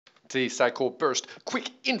the Sitecore Burst Quick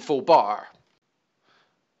Info Bar.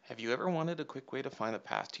 Have you ever wanted a quick way to find the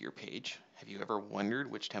path to your page? Have you ever wondered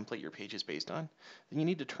which template your page is based on? Then you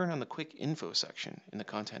need to turn on the Quick Info section in the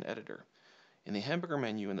content editor. In the hamburger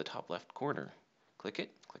menu in the top left corner, click it,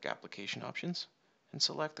 click Application Options, and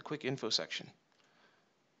select the Quick Info section.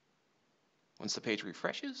 Once the page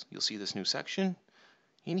refreshes, you'll see this new section.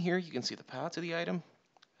 In here you can see the path to the item,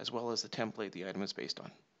 as well as the template the item is based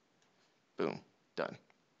on. Boom, done.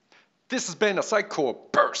 This has been a Sitecore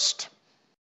Burst.